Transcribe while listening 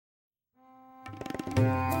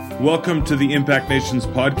Welcome to the Impact Nations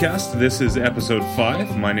podcast. This is episode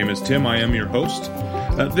 5. My name is Tim. I am your host.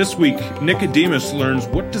 This week, Nicodemus learns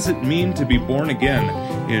what does it mean to be born again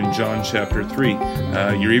in John chapter 3.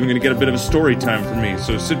 You're even going to get a bit of a story time from me.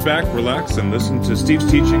 So sit back, relax, and listen to Steve's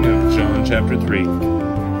teaching of John chapter 3. I'm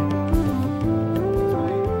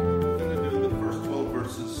going to do the first 12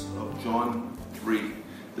 verses of John 3.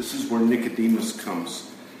 This is where Nicodemus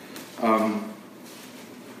comes.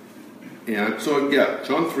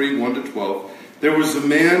 John 3, 1 to 12. There was a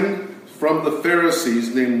man from the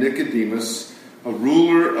Pharisees named Nicodemus, a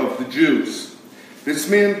ruler of the Jews. This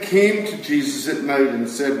man came to Jesus at night and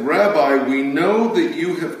said, "Rabbi, we know that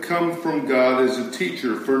you have come from God as a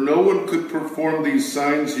teacher, for no one could perform these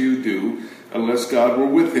signs you do unless God were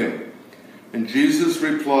with him." And Jesus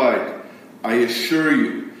replied, "I assure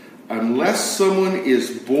you, unless someone is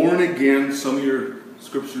born again," some of your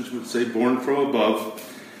scriptures would say born from above,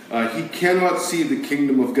 "he cannot see the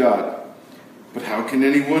kingdom of God." "But how can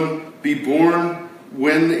anyone be born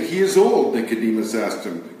when he is old?" Nicodemus asked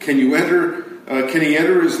him. Can he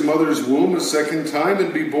enter his mother's womb a second time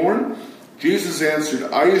and be born?" Jesus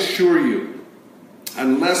answered, "I assure you,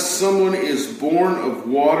 unless someone is born of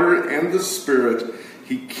water and the Spirit,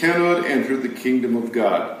 he cannot enter the kingdom of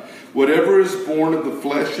God. Whatever is born of the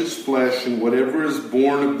flesh is flesh, and whatever is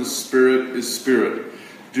born of the Spirit is spirit.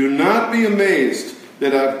 Do not be amazed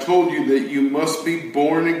that I've told you that you must be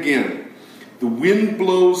born again. The wind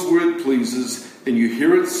blows where it pleases, and you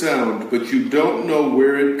hear its sound, but you don't know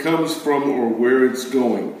where it comes from or where it's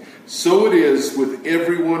going. So it is with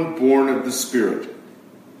everyone born of the Spirit."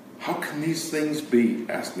 "How can these things be?"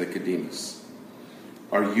 asked Nicodemus.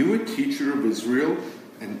 "Are you a teacher of Israel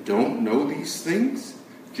and don't know these things?"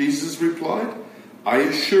 Jesus replied, "I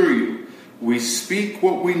assure you, we speak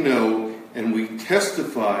what we know and we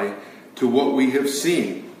testify to what we have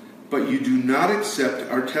seen, but you do not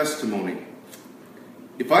accept our testimony.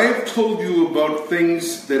 If I have told you about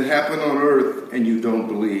things that happen on earth and you don't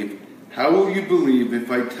believe, how will you believe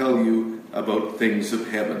if I tell you about things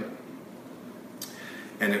of heaven?"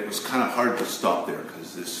 And it was kind of hard to stop there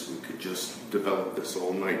because we could just develop this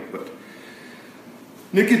all night. But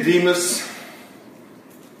Nicodemus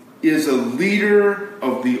is a leader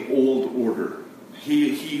of the old order.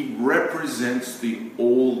 He represents the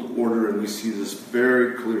old order, and we see this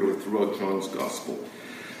very clearly throughout John's Gospel.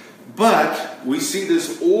 But we see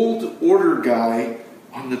this old order guy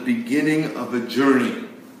on the beginning of a journey.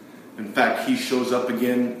 In fact, he shows up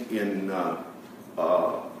again in, I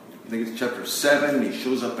think it's chapter 7. He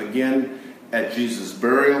shows up again at Jesus'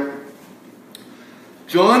 burial.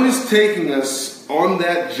 John is taking us on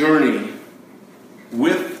that journey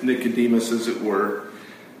with Nicodemus, as it were,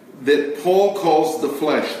 that Paul calls the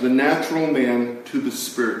flesh, the natural man, to the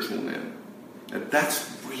spiritual man. And that's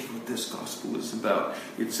really what this gospel is about.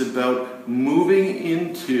 It's about moving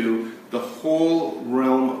into the whole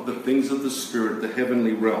realm of the things of the Spirit, the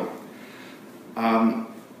heavenly realm. I'm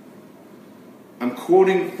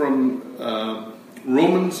quoting from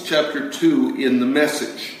Romans chapter 2 in the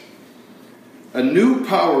Message. "A new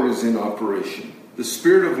power is in operation. The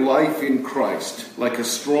Spirit of life in Christ, like a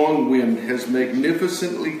strong wind, has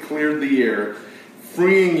magnificently cleared the air,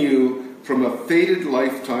 freeing you from a fated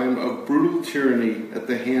lifetime of brutal tyranny at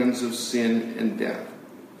the hands of sin and death."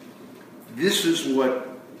 This is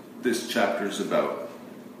what this chapter is about.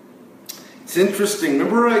 It's interesting.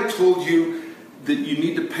 Remember I told you that you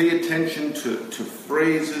need to pay attention to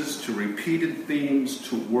phrases, to repeated themes,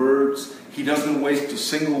 to words. He doesn't waste a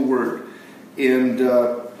single word. And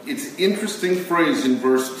it's an interesting phrase in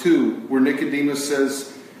verse 2 where Nicodemus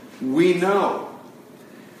says, "We know."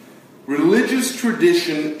 Religious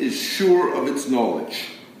tradition is sure of its knowledge,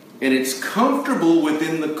 and it's comfortable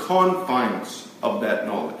within the confines of that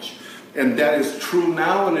knowledge. And that is true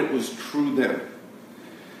now, and it was true then.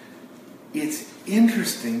 It's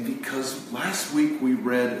interesting because last week we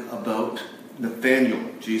read about Nathanael,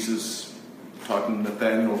 Jesus talking to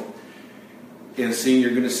Nathanael, and seeing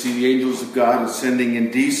you're going to see the angels of God ascending and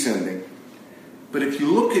descending. But if you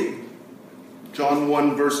look at John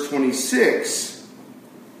 1 verse 26,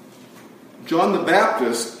 John the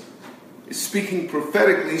Baptist is speaking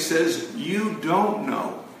prophetically, says, "You don't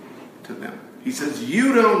know," to them. He says,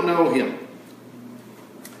 "You don't know him."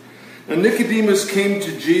 Now Nicodemus came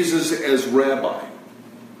to Jesus as rabbi.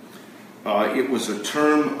 It was a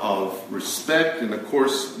term of respect, and of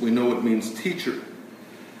course we know it means teacher.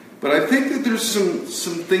 But I think that there's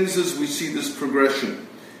some things as we see this progression.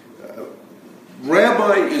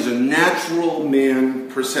 Rabbi is a natural man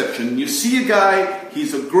perception. You see a guy,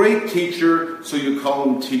 he's a great teacher, so you call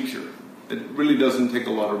him teacher. It really doesn't take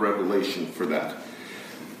a lot of revelation for that.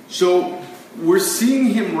 So we're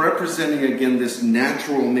seeing him representing again this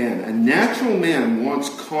natural man. A natural man wants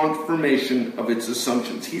confirmation of its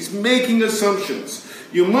assumptions. He's making assumptions.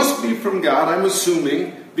 You must be from God, I'm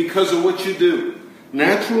assuming, because of what you do.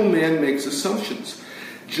 Natural man makes assumptions.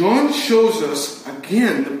 John shows us,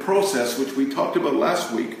 again, the process which we talked about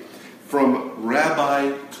last week, from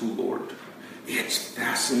rabbi to Lord. It's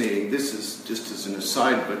fascinating. This is just as an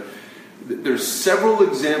aside, but there's several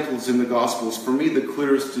examples in the Gospels. For me, the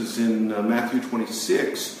clearest is in Matthew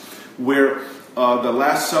 26, where the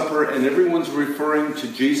Last Supper, and everyone's referring to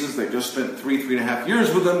Jesus. They just spent 3.5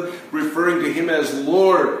 years with him, referring to him as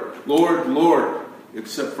Lord, Lord, Lord,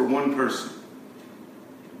 except for one person.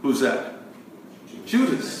 Who's that?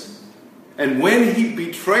 Judas. And when he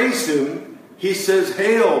betrays him, he says,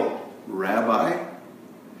 "Hail, Rabbi."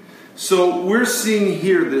 So we're seeing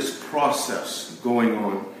here this process going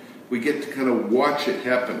on. We get to kind of watch it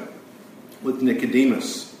happen with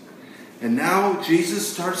Nicodemus. And now Jesus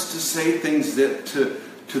starts to say things that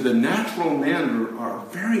to the natural man are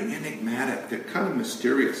very enigmatic. They're kind of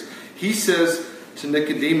mysterious. He says to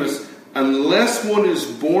Nicodemus, unless one is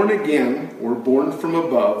born again or born from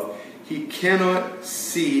above, he cannot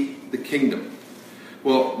see the kingdom.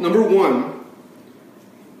 Well, number one,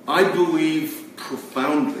 I believe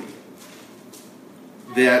profoundly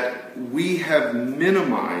that we have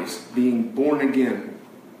minimized being born again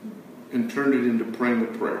and turned it into praying a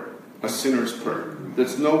prayer, a sinner's prayer.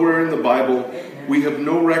 That's nowhere in the Bible. We have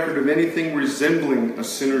no record of anything resembling a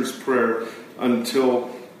sinner's prayer until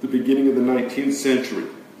the beginning of the 19th century.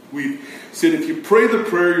 We said if you pray the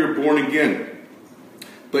prayer, you're born again.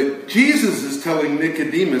 But Jesus is telling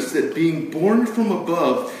Nicodemus that being born from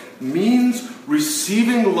above means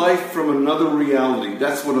receiving life from another reality.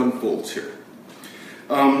 That's what unfolds here.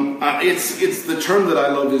 It's the term that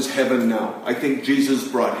I love is heaven now. I think Jesus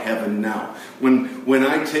brought heaven now. When we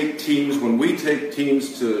take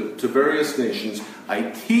teams to various nations,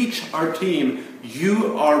 I teach our team,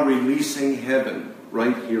 you are releasing heaven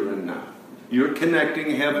right here and now. You're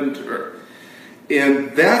connecting heaven to earth.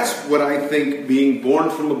 And that's what I think being born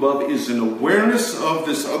from above is, an awareness of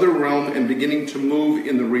this other realm and beginning to move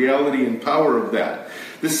in the reality and power of that.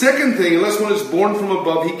 The second thing, unless one is born from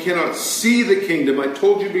above, he cannot see the kingdom. I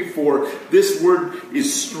told you before, this word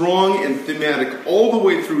is strong and thematic all the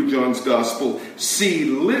way through John's Gospel. See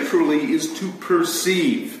literally is to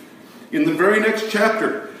perceive. In the very next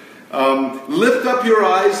chapter, lift up your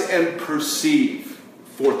eyes and perceive.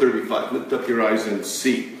 4:35, lift up your eyes and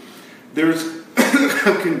see. There's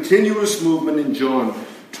a continuous movement in John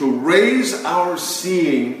to raise our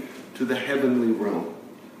seeing to the heavenly realm.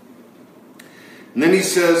 And then he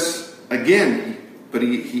says, again, but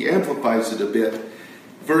he amplifies it a bit.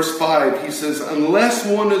 Verse 5, he says, unless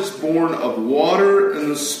one is born of water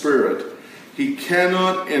and the Spirit, he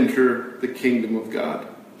cannot enter the kingdom of God.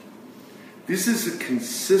 This is a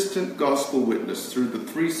consistent gospel witness through the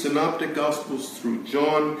three synoptic gospels, through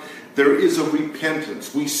John. There is a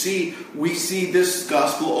repentance. We see this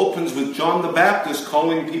gospel opens with John the Baptist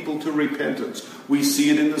calling people to repentance. We see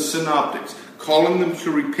it in the synoptics, calling them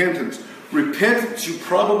to repentance. Repentance, you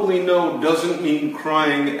probably know, doesn't mean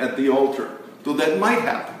crying at the altar, though that might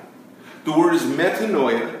happen. The word is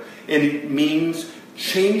metanoia, and it means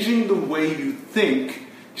changing the way you think,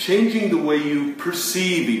 changing the way you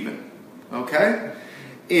perceive even. Okay?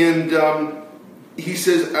 And he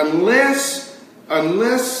says, unless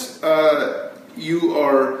you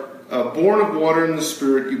are born of water and the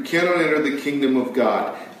Spirit, you cannot enter the kingdom of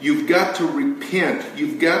God. You've got to repent.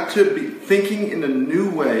 You've got to be thinking in a new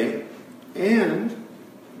way. And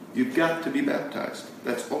you've got to be baptized.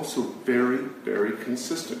 That's also very, very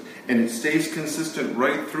consistent. And it stays consistent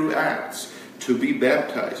right through Acts, to be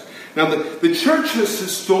baptized. Now, the church has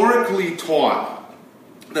historically taught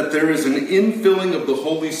that there is an infilling of the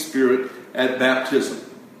Holy Spirit at baptism.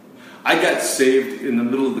 I got saved in the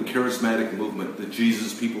middle of the charismatic movement, the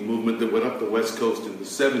Jesus People movement that went up the West Coast in the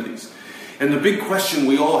 70s. And the big question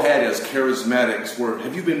we all had as charismatics were,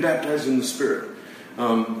 have you been baptized in the Spirit?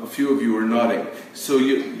 A few of you are nodding. So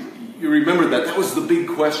you remember that. That was the big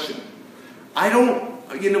question.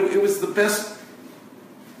 It was the best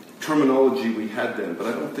terminology we had then, but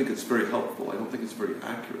I don't think it's very helpful. I don't think it's very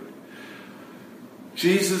accurate.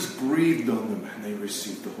 Jesus breathed on them and they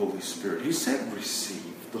received the Holy Spirit. He said,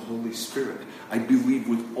 receive the Holy Spirit. I believe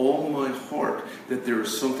with all my heart that there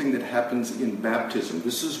is something that happens in baptism.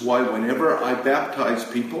 This is why whenever I baptize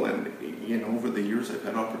people, and over the years I've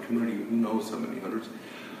had opportunity, who knows how many hundreds,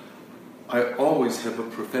 I always have a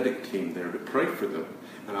prophetic team there to pray for them.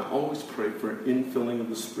 And I always pray for an infilling of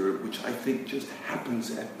the Spirit, which I think just happens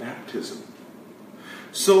at baptism.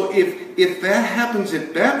 So if that happens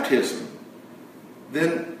at baptism,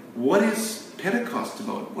 then what is Pentecost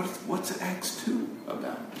about? What's Acts 2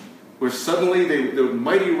 about? Where suddenly the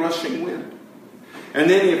mighty rushing wind. And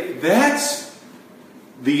then if that's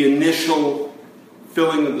the initial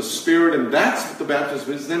filling of the Spirit, and that's what the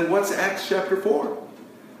baptism is, then what's Acts chapter 4?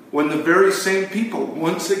 When the very same people,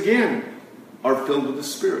 once again, are filled with the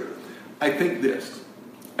Spirit. I think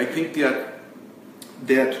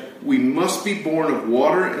that we must be born of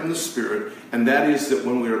water and the Spirit, and that is that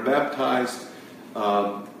when we are baptized,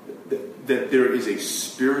 that there is a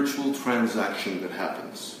spiritual transaction that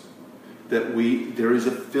happens. There is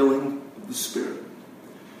a filling of the Spirit.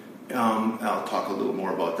 I'll talk a little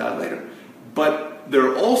more about that later. But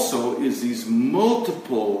there also is these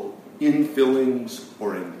multiple infillings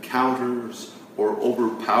or encounters or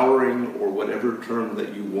overpowering or whatever term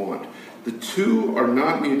that you want. The two are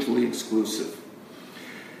not mutually exclusive.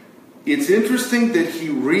 It's interesting that he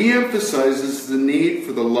re-emphasizes the need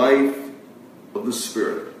for the life of the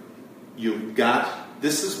Spirit.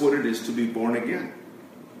 This is what it is to be born again.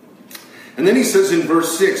 And then he says in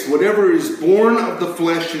verse 6, whatever is born of the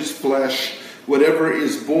flesh is flesh, whatever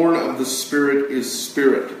is born of the Spirit is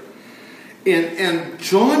spirit. And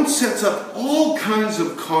John sets up all kinds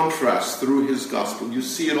of contrasts through his gospel. You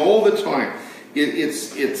see it all the time.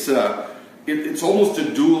 It's almost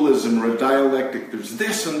a dualism or a dialectic. There's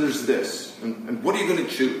this and there's this. And what are you going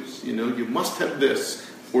to choose? You must have this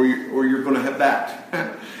or you're going to have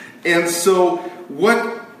that. And so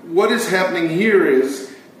what is happening here is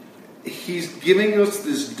he's giving us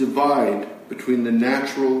this divide between the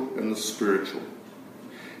natural and the spiritual.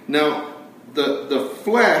 Now, the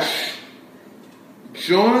flesh,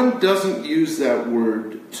 John doesn't use that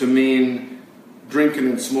word to mean drinking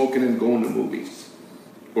and smoking and going to movies,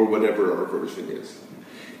 or whatever our version is.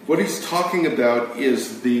 What he's talking about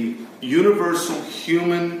is the universal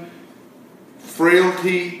human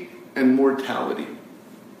frailty and mortality.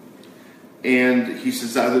 And he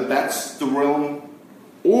says either that's the realm,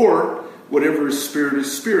 or whatever is spirit.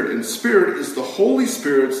 And spirit is the Holy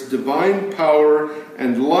Spirit's divine power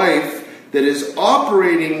and life that is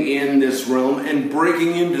operating in this realm and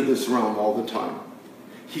breaking into this realm all the time.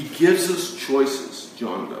 He gives us choices,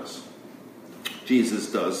 John does.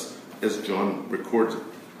 Jesus does, as John records it.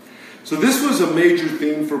 So this was a major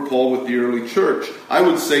theme for Paul with the early church. I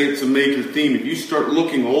would say it's a major theme. If you start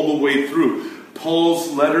looking all the way through Paul's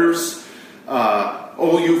letters,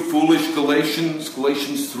 oh, you foolish Galatians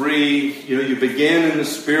 3, you began in the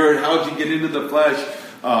Spirit, how'd you get into the flesh?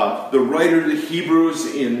 The writer to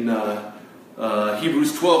Hebrews in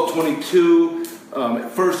Hebrews 12:22,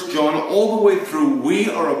 1 John, all the way through, we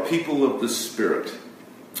are a people of the Spirit.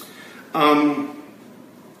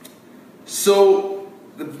 So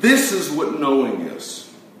this is what knowing is.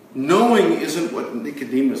 Knowing isn't what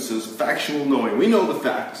Nicodemus says, factual knowing. We know the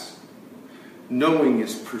facts. Knowing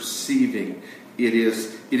is perceiving. It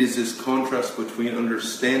is this contrast between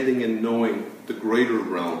understanding and knowing the greater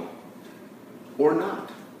realm, or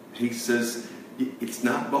not. He says it's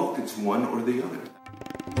not both, it's one or the other.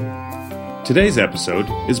 Today's episode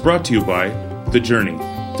is brought to you by The Journey,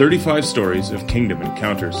 35 Stories of Kingdom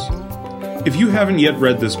Encounters. If you haven't yet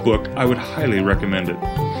read this book, I would highly recommend it.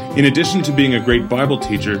 In addition to being a great Bible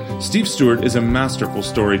teacher, Steve Stewart is a masterful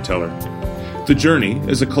storyteller. The Journey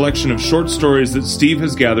is a collection of short stories that Steve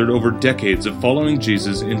has gathered over decades of following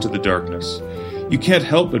Jesus into the darkness. You can't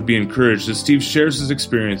help but be encouraged as Steve shares his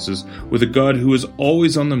experiences with a God who is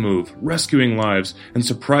always on the move, rescuing lives and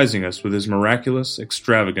surprising us with his miraculous,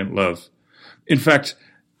 extravagant love. In fact,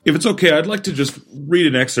 if it's okay, I'd like to just read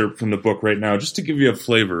an excerpt from the book right now, just to give you a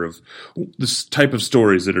flavor of this type of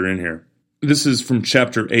stories that are in here. This is from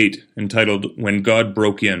chapter 8, entitled When God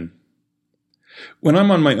Broke In. When I'm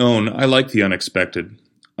on my own, I like the unexpected.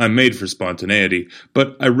 I'm made for spontaneity,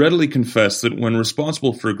 but I readily confess that when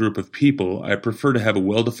responsible for a group of people, I prefer to have a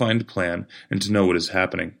well-defined plan and to know what is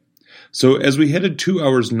happening. So as we headed 2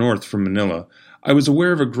 hours north from Manila, I was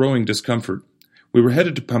aware of a growing discomfort. We were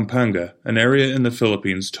headed to Pampanga, an area in the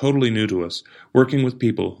Philippines totally new to us, working with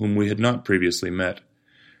people whom we had not previously met.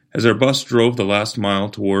 As our bus drove the last mile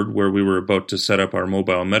toward where we were about to set up our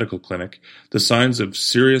mobile medical clinic, the signs of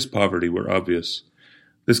serious poverty were obvious.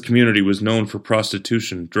 This community was known for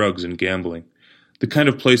prostitution, drugs, and gambling, the kind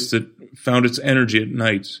of place that found its energy at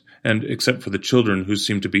night and, except for the children who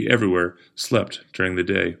seemed to be everywhere, slept during the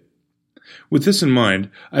day. With this in mind,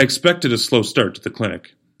 I expected a slow start to the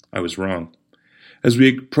clinic. I was wrong. As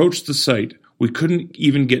we approached the site, we couldn't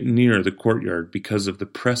even get near the courtyard because of the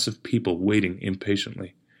press of people waiting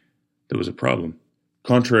impatiently. There was a problem.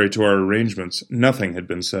 Contrary to our arrangements, nothing had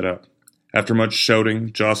been set up. After much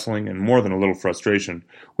shouting, jostling, and more than a little frustration,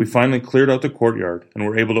 we finally cleared out the courtyard and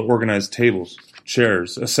were able to organize tables,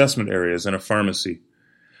 chairs, assessment areas, and a pharmacy.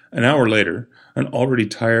 An hour later, an already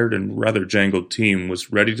tired and rather jangled team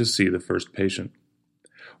was ready to see the first patient.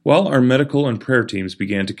 While our medical and prayer teams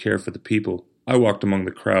began to care for the people, I walked among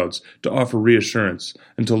the crowds to offer reassurance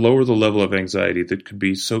and to lower the level of anxiety that could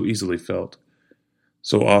be so easily felt.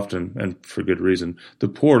 So often, and for good reason, the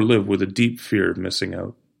poor live with a deep fear of missing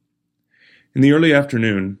out. In the early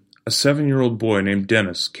afternoon, a 7-year-old boy named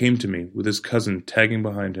Dennis came to me with his cousin tagging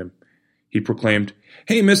behind him. He proclaimed,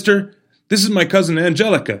 "Hey, mister, this is my cousin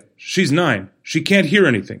Angelica. She's 9. She can't hear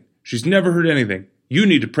anything. She's never heard anything. You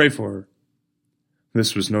need to pray for her."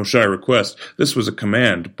 This was no shy request. This was a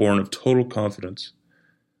command born of total confidence.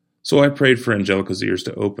 So I prayed for Angelica's ears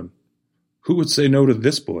to open. Who would say no to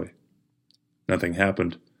this boy? Nothing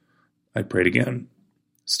happened. I prayed again.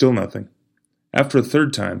 Still nothing. After a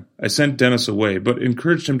third time, I sent Dennis away, but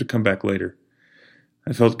encouraged him to come back later.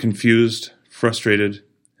 I felt confused, frustrated,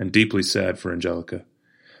 and deeply sad for Angelica.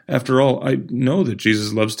 After all, I know that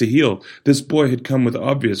Jesus loves to heal. This boy had come with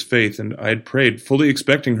obvious faith, and I had prayed, fully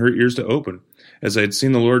expecting her ears to open, as I had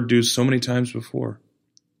seen the Lord do so many times before.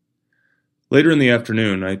 Later in the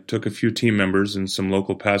afternoon, I took a few team members and some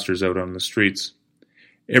local pastors out on the streets.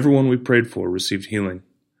 Everyone we prayed for received healing.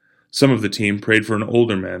 Some of the team prayed for an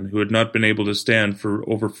older man who had not been able to stand for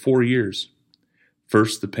over 4 years.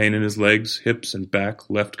 First, the pain in his legs, hips, and back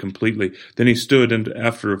left completely. Then he stood, and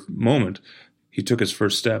after a moment, he took his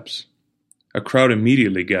first steps. A crowd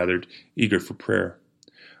immediately gathered, eager for prayer.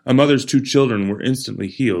 A mother's 2 children were instantly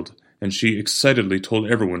healed, and she excitedly told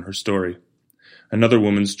everyone her story. Another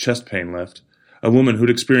woman's chest pain left. A woman who'd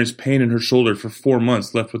experienced pain in her shoulder for 4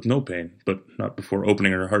 months left with no pain, but not before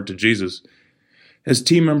opening her heart to Jesus. As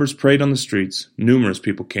team members prayed on the streets, numerous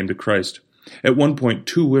people came to Christ. At one point,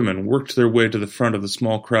 2 women worked their way to the front of the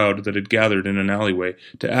small crowd that had gathered in an alleyway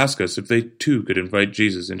to ask us if they too could invite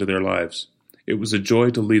Jesus into their lives. It was a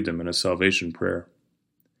joy to lead them in a salvation prayer.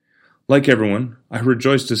 Like everyone, I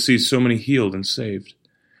rejoiced to see so many healed and saved.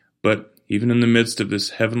 But even in the midst of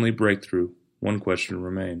this heavenly breakthrough, one question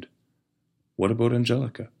remained. What about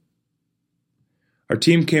Angelica? Our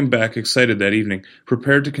team came back excited that evening,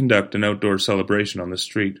 prepared to conduct an outdoor celebration on the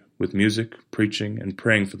street, with music, preaching, and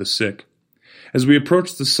praying for the sick. As we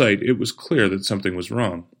approached the site, it was clear that something was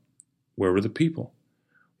wrong. Where were the people?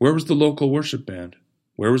 Where was the local worship band?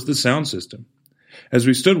 Where was the sound system? As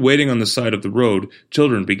we stood waiting on the side of the road,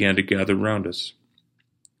 children began to gather round us.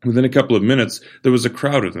 Within a couple of minutes, there was a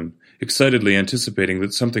crowd of them, excitedly anticipating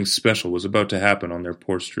that something special was about to happen on their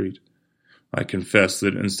poor street. I confess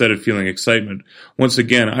that instead of feeling excitement, once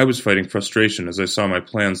again I was fighting frustration as I saw my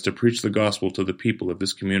plans to preach the gospel to the people of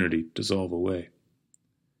this community dissolve away.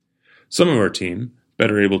 Some of our team,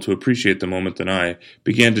 better able to appreciate the moment than I,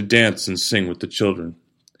 began to dance and sing with the children.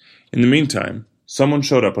 In the meantime, someone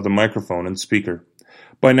showed up with a microphone and speaker.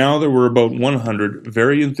 By now there were about 100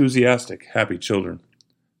 very enthusiastic, happy children.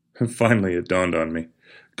 And finally it dawned on me.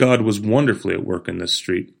 God was wonderfully at work in this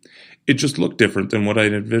street. It just looked different than what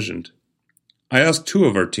I'd envisioned. I asked 2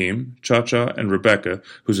 of our team, Cha-Cha and Rebecca,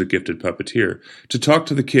 who's a gifted puppeteer, to talk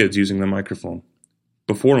to the kids using the microphone.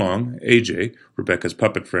 Before long, AJ, Rebecca's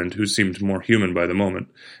puppet friend who seemed more human by the moment,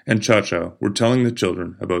 and Cha-Cha were telling the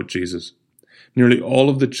children about Jesus. Nearly all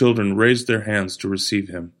of the children raised their hands to receive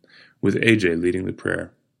him, with AJ leading the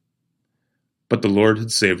prayer. But the Lord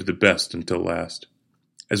had saved the best until last.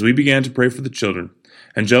 As we began to pray for the children,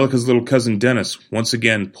 Angelica's little cousin Dennis once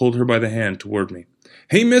again pulled her by the hand toward me.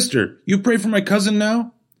 "Hey, mister, you pray for my cousin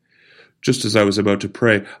now?" Just as I was about to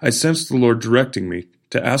pray, I sensed the Lord directing me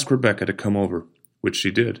to ask Rebecca to come over, which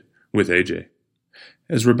she did, with AJ.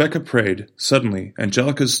 As Rebecca prayed, suddenly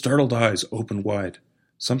Angelica's startled eyes opened wide.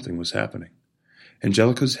 Something was happening.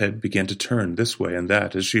 Angelica's head began to turn this way and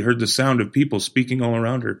that as she heard the sound of people speaking all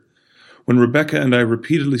around her. When Rebecca and I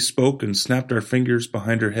repeatedly spoke and snapped our fingers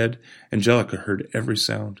behind her head, Angelica heard every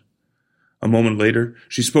sound. A moment later,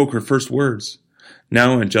 she spoke her first words.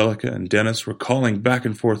 Now Angelica and Dennis were calling back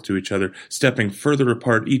and forth to each other, stepping further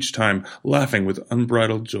apart each time, laughing with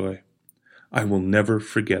unbridled joy. I will never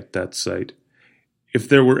forget that sight. If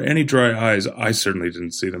there were any dry eyes, I certainly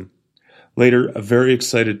didn't see them. Later, a very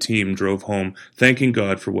excited team drove home, thanking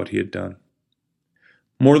God for what he had done.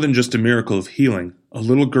 More than just a miracle of healing, a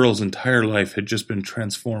little girl's entire life had just been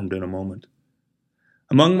transformed in a moment.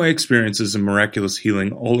 Among my experiences of miraculous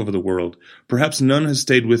healing all over the world, perhaps none has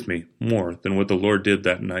stayed with me more than what the Lord did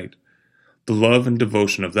that night. The love and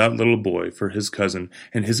devotion of that little boy for his cousin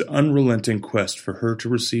and his unrelenting quest for her to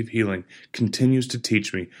receive healing continues to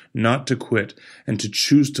teach me not to quit and to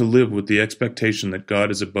choose to live with the expectation that God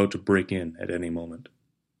is about to break in at any moment.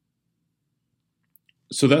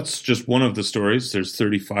 So that's just one of the stories. There's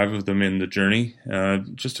 35 of them in the journey.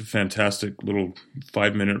 Just a fantastic little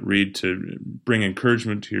 5-minute read to bring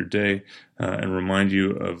encouragement to your day and remind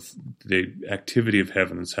you of the activity of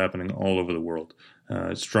heaven that's happening all over the world.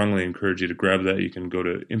 I strongly encourage you to grab that. You can go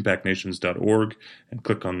to impactnations.org and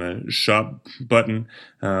click on the shop button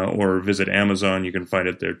or visit Amazon. You can find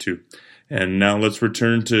it there too. And now let's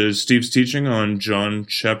return to Steve's teaching on John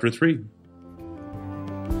chapter 3.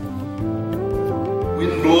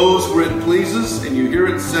 Wind blows where it pleases, and you hear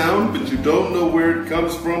its sound, but you don't know where it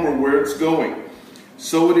comes from or where it's going.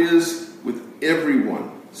 So it is with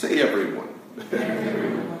everyone. Say everyone.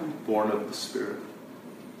 Born of the Spirit.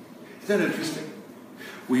 Isn't that interesting?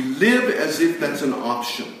 We live as if that's an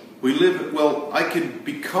option. We live, well, I can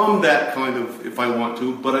become that kind of if I want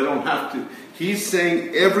to, but I don't have to. He's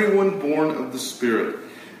saying everyone born of the Spirit.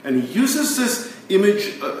 And he uses this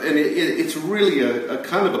image, and it's really a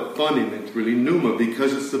kind of a fun image, really, pneuma,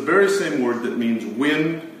 because it's the very same word that means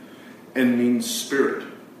wind and means spirit.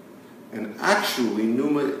 And actually,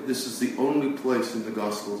 pneuma, this is the only place in the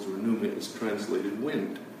Gospels where pneuma is translated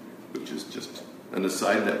wind, which is just an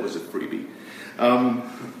aside. That was a freebie.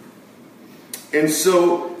 And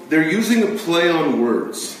so they're using a play on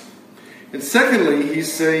words. And secondly,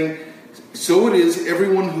 he's saying, so it is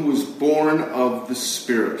everyone who is born of the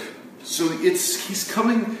Spirit. So he's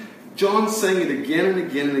coming, John's saying it again and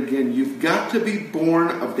again and again. You've got to be born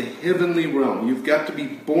of the heavenly realm. You've got to be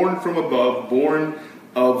born from above, born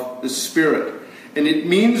of the Spirit. And it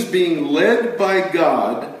means being led by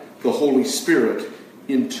God, the Holy Spirit,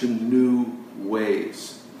 into new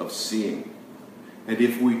ways of seeing. And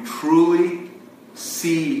if we truly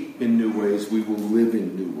see in new ways, we will live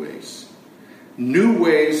in new ways. New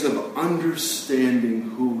ways of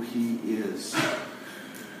understanding who He is.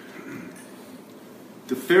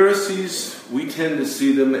 The Pharisees, we tend to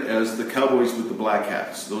see them as the cowboys with the black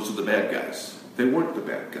hats. Those are the bad guys. They weren't the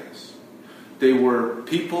bad guys. They were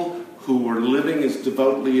people who were living as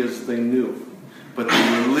devoutly as they knew. But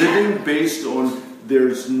they were living based on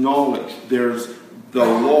there's knowledge, there's the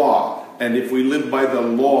law. And if we live by the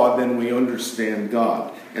law, then we understand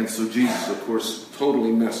God. And so Jesus, of course,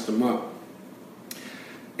 totally messed them up.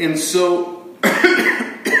 And so,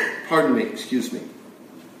 excuse me.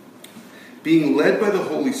 Being led by the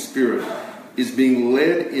Holy Spirit is being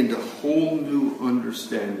led into whole new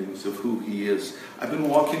understandings of who He is. I've been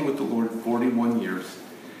walking with the Lord 41 years.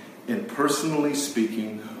 And personally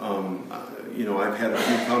speaking, I've had a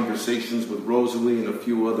few conversations with Rosalie and a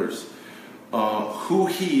few others. Who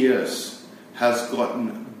He is has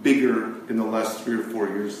gotten bigger in the last 3 or 4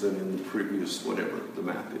 years than in the previous, whatever the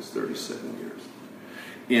math is, 37 years.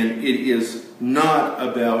 And it is not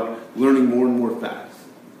about learning more and more facts.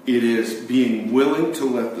 It is being willing to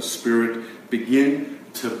let the Spirit begin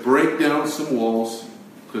to break down some walls,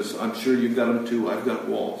 because I'm sure you've got them too. I've got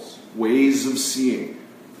walls, ways of seeing,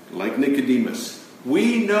 like Nicodemus.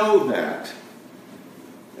 We know that.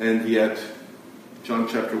 And yet, John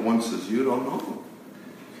chapter 1 says, you don't know.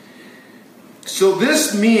 So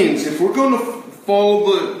this means if we're going to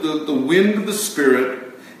follow the wind of the Spirit,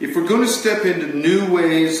 if we're going to step into new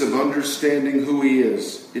ways of understanding who He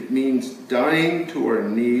is, it means dying to our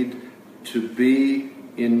need to be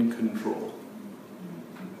in control.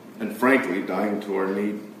 And frankly, dying to our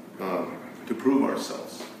need to prove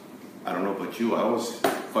ourselves. I don't know about you, I always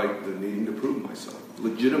fight the needing to prove myself,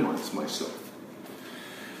 legitimize myself.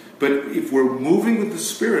 But if we're moving with the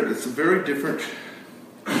Spirit, it's a very different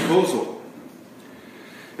proposal.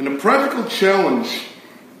 And a practical challenge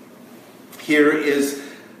here is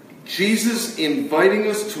Jesus inviting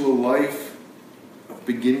us to a life of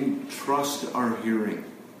beginning to trust our hearing.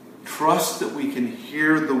 Trust that we can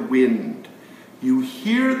hear the wind. You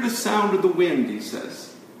hear the sound of the wind, He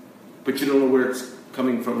says, but you don't know where it's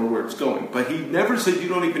coming from or where it's going. But He never said you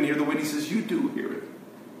don't even hear the wind. He says you do hear it.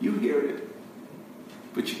 You hear it.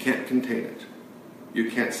 But you can't contain it. You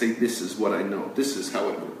can't say, this is what I know. This is how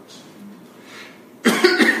it works.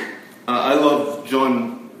 I love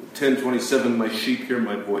John 10:27, my sheep hear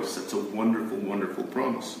my voice. That's a wonderful, wonderful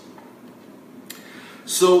promise.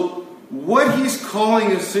 So what He's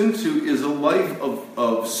calling us into is a life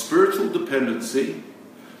of spiritual dependency,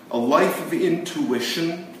 a life of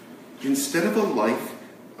intuition, instead of a life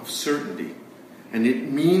of certainty. And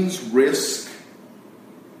it means risk.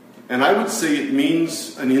 And I would say it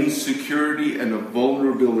means an insecurity and a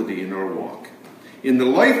vulnerability in our walk. In the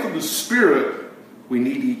life of the Spirit, we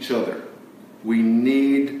need each other. We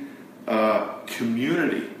need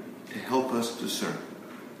community to help us discern.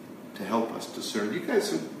 To help us discern. You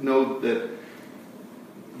guys know that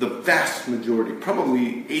the vast majority,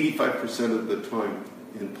 probably 85% of the time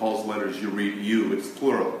in Paul's letters you read you, it's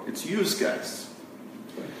plural. It's yous guys.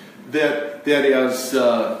 That as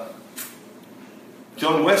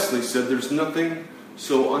John Wesley said, there's nothing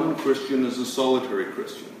so unchristian as a solitary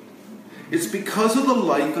Christian. It's because of the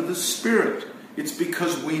life of the Spirit. It's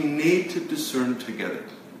because we need to discern together.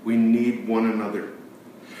 We need one another.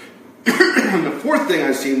 And the fourth thing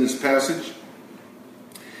I see in this passage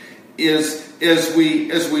is as we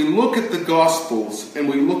look at the Gospels and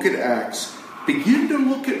we look at Acts, begin to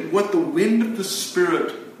look at what the wind of the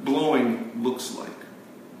Spirit blowing looks like.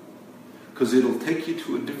 Because it'll take you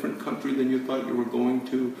to a different country than you thought you were going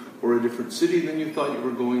to, or a different city than you thought you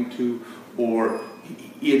were going to, or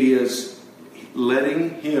it is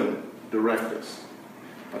letting Him direct us.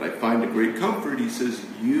 But I find a great comfort. He says,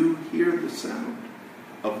 you hear the sound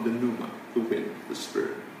of the pneuma, the wind, the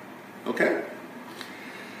Spirit. Okay?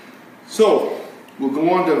 So, we'll go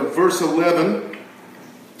on to verse 11.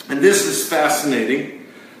 And this is fascinating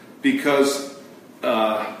because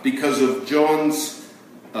of John's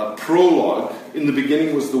prologue. In the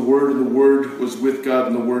beginning was the Word, and the Word was with God,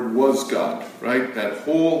 and the Word was God. Right? That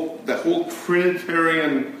whole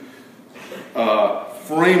Trinitarian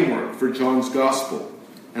framework for John's Gospel.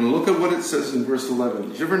 And look at what it says in verse 11.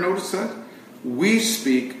 Did you ever notice that? We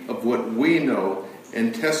speak of what we know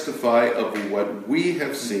and testify of what we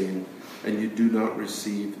have seen, and you do not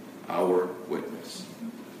receive our witness.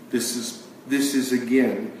 This is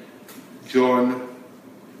again John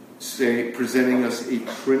presenting us a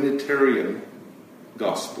Trinitarian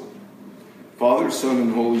gospel. Father, Son,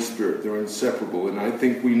 and Holy Spirit, they're inseparable, and I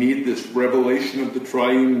think we need this revelation of the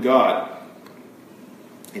triune God.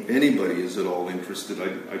 If anybody is at all interested,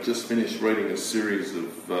 I just finished writing a series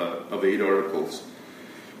of 8 articles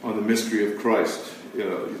on the mystery of Christ.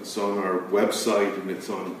 It's on our website and it's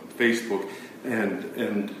on Facebook,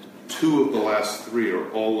 and 2 of the last 3 are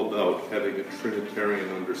all about having a Trinitarian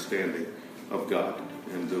understanding of God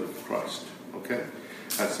and of Christ. Okay?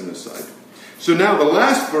 That's an aside. So now the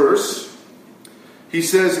last verse, he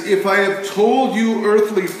says, if I have told you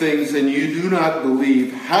earthly things and you do not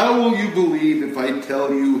believe, how will you believe if I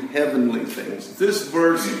tell you heavenly things? This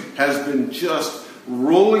verse has been just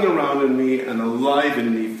rolling around in me and alive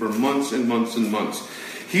in me for months and months and months.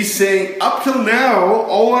 He's saying, up till now,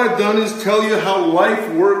 all I've done is tell you how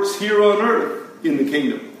life works here on earth in the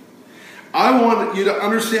kingdom. I want you to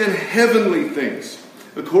understand heavenly things.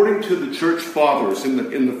 According to the church fathers in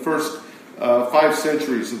the first 5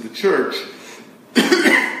 centuries of the church,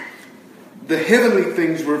 the heavenly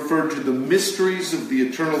things referred to the mysteries of the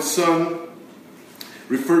eternal Son,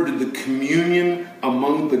 referred to the communion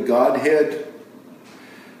among the Godhead,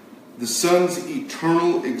 the Son's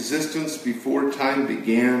eternal existence before time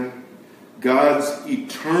began, God's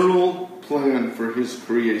eternal plan for His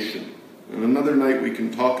creation. And another night we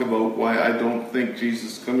can talk about why I don't think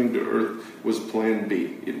Jesus coming to earth was plan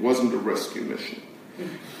B. It wasn't a rescue mission.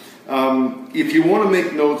 If you want to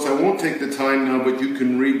make notes, I won't take the time now, but you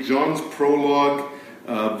can read John's prologue,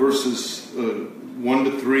 verses 1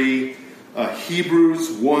 to 3,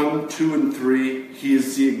 Hebrews 1, 2, and 3. He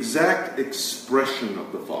is the exact expression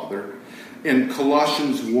of the Father. And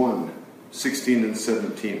Colossians 1, 16 and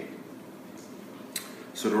 17.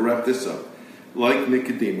 So to wrap this up, like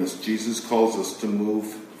Nicodemus, Jesus calls us to move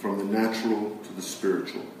from the natural to the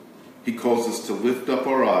spiritual. He calls us to lift up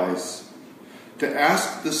our eyes, to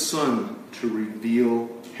ask the Son to reveal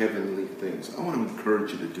heavenly things. I want to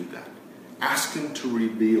encourage you to do that. Ask Him to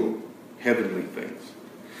reveal heavenly things.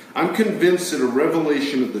 I'm convinced that a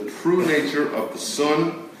revelation of the true nature of the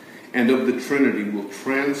Son and of the Trinity will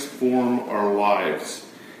transform our lives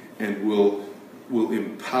and will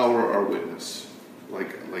empower our witness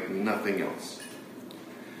like nothing else.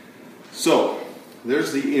 So,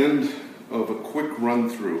 there's the end of a quick run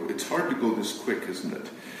through. It's hard to go this quick, isn't it?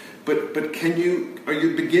 But are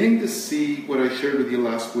you beginning to see what I shared with you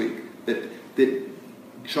last week? That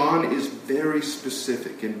John is very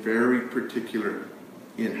specific and very particular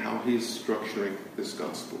in how he is structuring this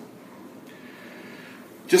gospel.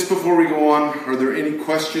 Just before we go on, are there any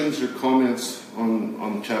questions or comments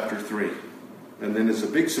on chapter 3? And then as a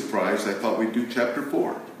big surprise, I thought we'd do chapter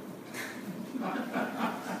 4.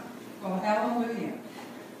 Well, hallelujah.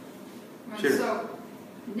 Sure. So,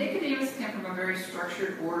 Nicodemus came from a very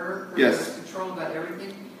structured order where Yes. he was controlled about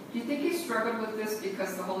everything. Do you think he struggled with this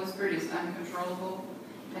because the Holy Spirit is uncontrollable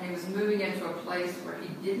and he was moving into a place where he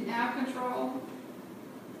didn't have control?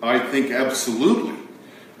 I think absolutely.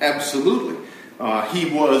 Absolutely. He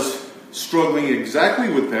was struggling exactly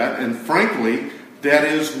with that, and frankly, that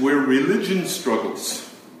is where religion struggles.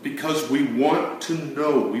 Because we want to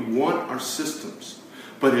know, we want our systems.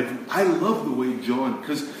 But I love the way John,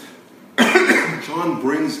 because John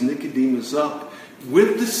brings Nicodemus up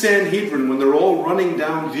with the Sanhedrin when they're all running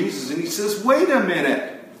down Jesus, and he says, wait a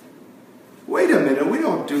minute, we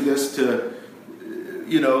don't do this to,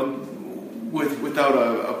 without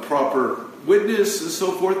a proper witness and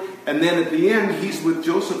so forth. And then at the end, he's with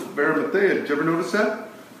Joseph of Arimathea. Did you ever notice that?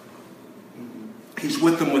 He's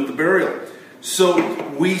with them with the burial. So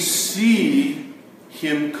we see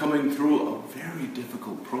him coming through a very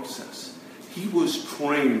difficult process. He was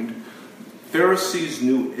trained. Pharisees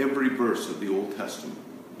knew every verse of the Old Testament.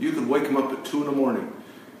 You could wake him up at 2 a.m.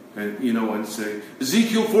 and say,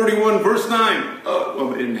 Ezekiel 41, verse 9. Oh, well,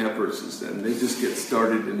 they didn't have verses then. They just get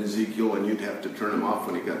started in Ezekiel, and you'd have to turn them off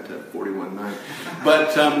when he got to 41:9.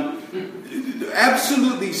 But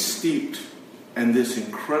absolutely steeped in this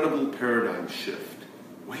incredible paradigm shift.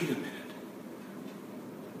 Wait a minute.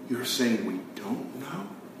 You're saying we don't know?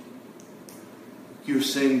 You're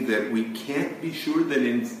saying that we can't be sure that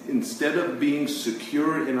instead of being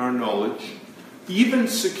secure in our knowledge, even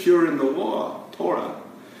secure in the law, Torah,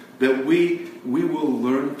 that we will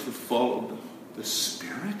learn to follow the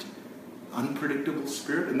Spirit, unpredictable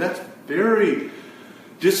Spirit? And that's very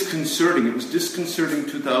disconcerting. It was disconcerting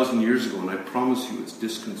 2,000 years ago, and I promise you it's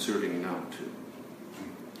disconcerting now too.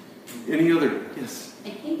 Any other? Yes? I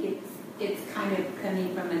think it's kind of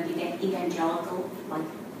coming from an evangelical, like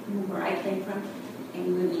where I came from, and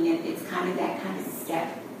moving it. It's kind of that kind of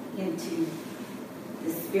step into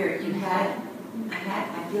the Spirit.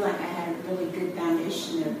 I feel like I had a really good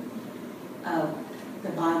foundation of the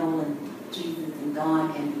Bible and Jesus and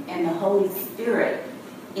God and the Holy Spirit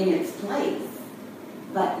in its place,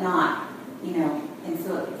 but not, and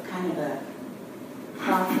so it was kind of a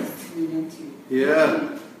process to move into.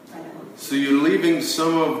 Yeah. So you're leaving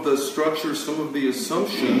some of the structure, some of the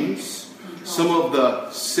assumptions, some of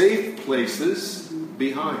the safe places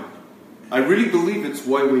behind. I really believe it's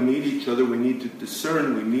why we need each other. We need to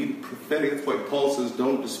discern. We need prophetic. That's why Paul says,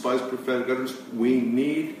 don't despise prophetic utterance. We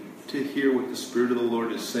need to hear what the Spirit of the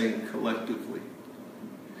Lord is saying collectively.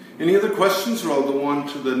 Any other questions, or I'll go on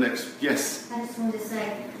to the next? Yes? I just wanted to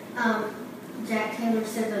say, Jack Taylor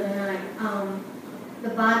said the other night, the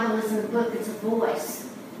Bible isn't a book, it's a voice.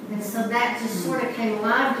 And so that just sort of came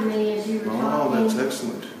alive to me as you were talking. Oh, that's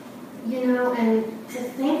excellent. And to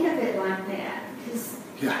think of it like that.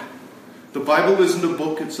 Yeah. The Bible isn't a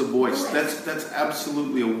book, it's a voice. That's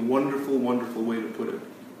absolutely a wonderful, wonderful way to put it.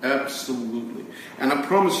 Absolutely. And I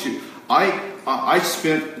promise you, I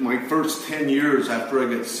spent my first 10 years after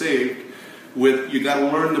I got saved with, you got to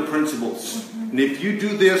learn the principles. Mm-hmm. And if you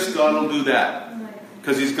do this, God will do that.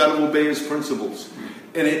 Because He's got to obey His principles.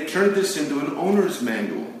 And it turned this into an owner's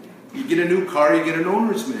manual. You get a new car, you get an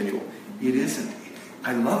owner's manual. It isn't.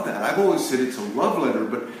 I love that. I've always said it's a love letter,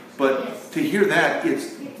 but to hear that,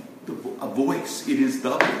 it's a voice. It is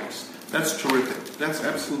the voice. That's terrific. That's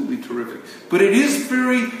absolutely terrific. But it is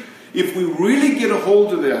very, if we really get a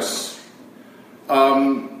hold of this,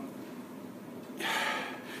 I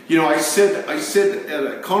said at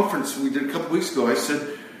a conference we did a couple weeks ago, I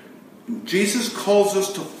said, Jesus calls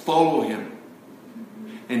us to follow Him.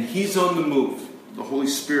 And He's on the move. The Holy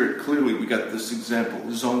Spirit, clearly, we got this example,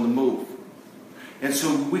 is on the move. And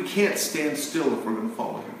so we can't stand still if we're going to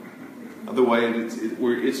follow Him. Otherwise,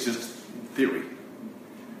 it's just theory.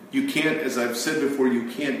 You can't, as I've said before, you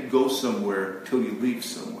can't go somewhere till you leave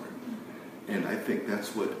somewhere. And I think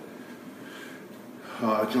that's what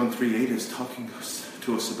John 3:8 is talking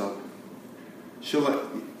to us about.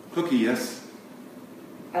 Cookie, yes?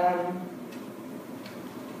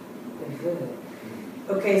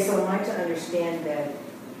 Okay, so I'd like to understand that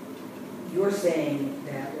you're saying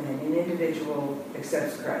that when an individual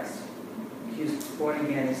accepts Christ, he's born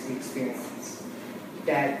again is the experience,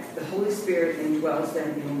 that the Holy Spirit indwells them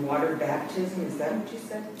in water baptism. Is that what you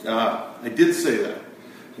said? I did say that.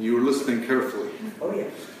 You were listening carefully. Oh, yeah.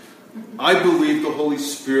 I believe the Holy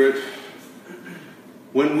Spirit,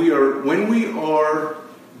 when we are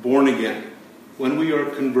born again, when we are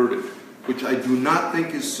converted, which I do not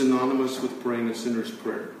think is synonymous with praying a sinner's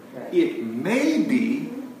prayer. Right. It may be,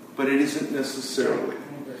 but it isn't necessarily.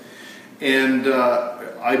 And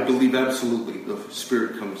I believe absolutely the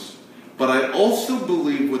Spirit comes. But I also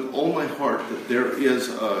believe with all my heart that there is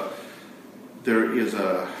a,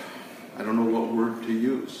 I don't know what word to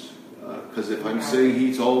use. Because if I'm saying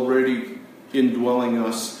He's already indwelling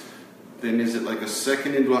us, then is it like a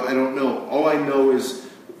second indwelling? I don't know. All I know is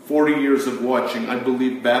 40 years of watching, I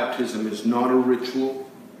believe baptism is not a ritual.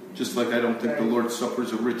 Just like I don't think the Lord's Supper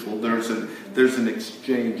is a ritual. There's an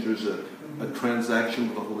exchange. There's a transaction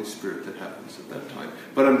with the Holy Spirit that happens at that time.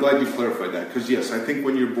 But I'm glad you clarified that, because yes, I think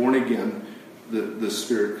when you're born again, the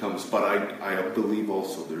Spirit comes. But I believe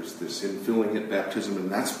also there's this infilling at baptism,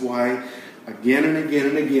 and that's why again and again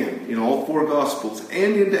and again in all 4 Gospels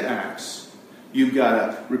and into Acts, you've got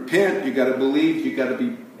to repent, you've got to believe, you've got to be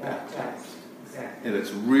baptized. Exactly. And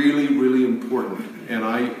it's really, really important. And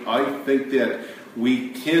I think that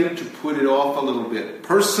we tend to put it off a little bit.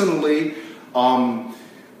 Personally,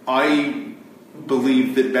 I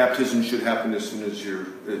believe that baptism should happen as soon as you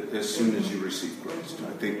receive Christ.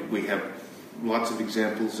 I think we have lots of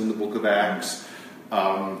examples in the book of Acts.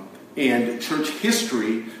 And church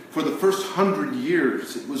history, for the first 100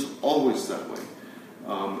 years, it was always that way.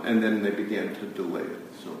 And then they began to delay it.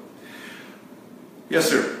 So, yes,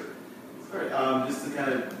 sir. Sorry, just to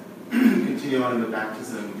kind of continue on in the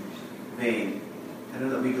baptism vein, I know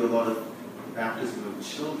that we do a lot of baptism of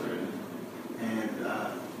children, and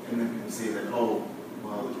then people say that, oh,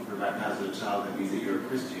 well, if you're baptized as a child, that means that you're a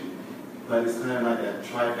Christian. But it's kind of like that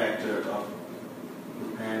trifecta of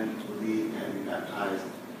repent, believe, and be baptized.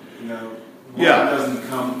 One doesn't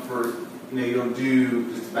come for, you don't do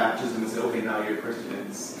just baptism and say, okay, now you're a Christian.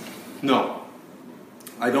 No.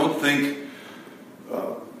 I don't think...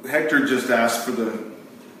 Hector just asked, for the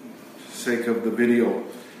sake of the video,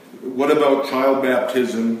 what about child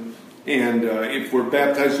baptism? And if we're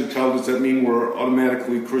baptized as a child, does that mean we're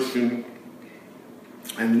automatically Christian?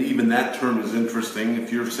 And even that term is interesting.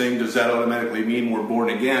 If you're saying, does that automatically mean we're born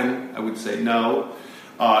again? I would say no.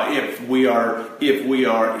 If we are,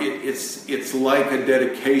 it's like a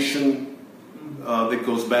dedication that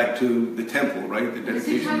goes back to the temple, right? The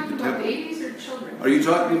dedication Is he talking to the about temple. babies or children? Are you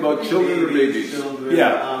talking about children or babies? Children,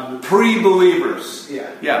 yeah, pre-believers.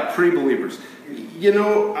 Yeah, pre-believers.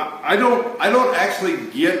 I don't actually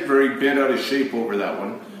get very bent out of shape over that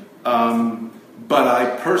one. But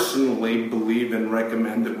I personally believe and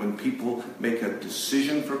recommend that when people make a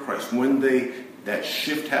decision for Christ, when that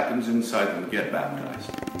shift happens inside them, get baptized.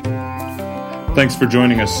 Thanks for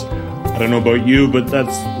joining us. I don't know about you, but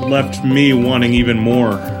that's left me wanting even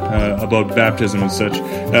more about baptism and such.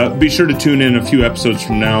 Be sure to tune in a few episodes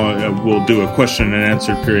from now. We'll do a question and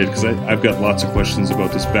answer period, because I've got lots of questions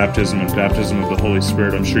about this baptism and baptism of the Holy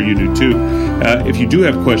Spirit. I'm sure you do too. If you do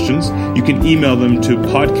have questions, you can email them to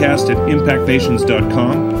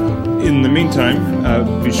podcast@impactnations.com. In the meantime,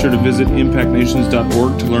 be sure to visit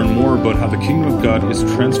impactnations.org to learn more about how the kingdom of God is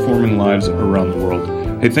transforming lives around the world.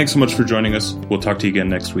 Hey, thanks so much for joining us. We'll talk to you again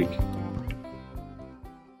next week.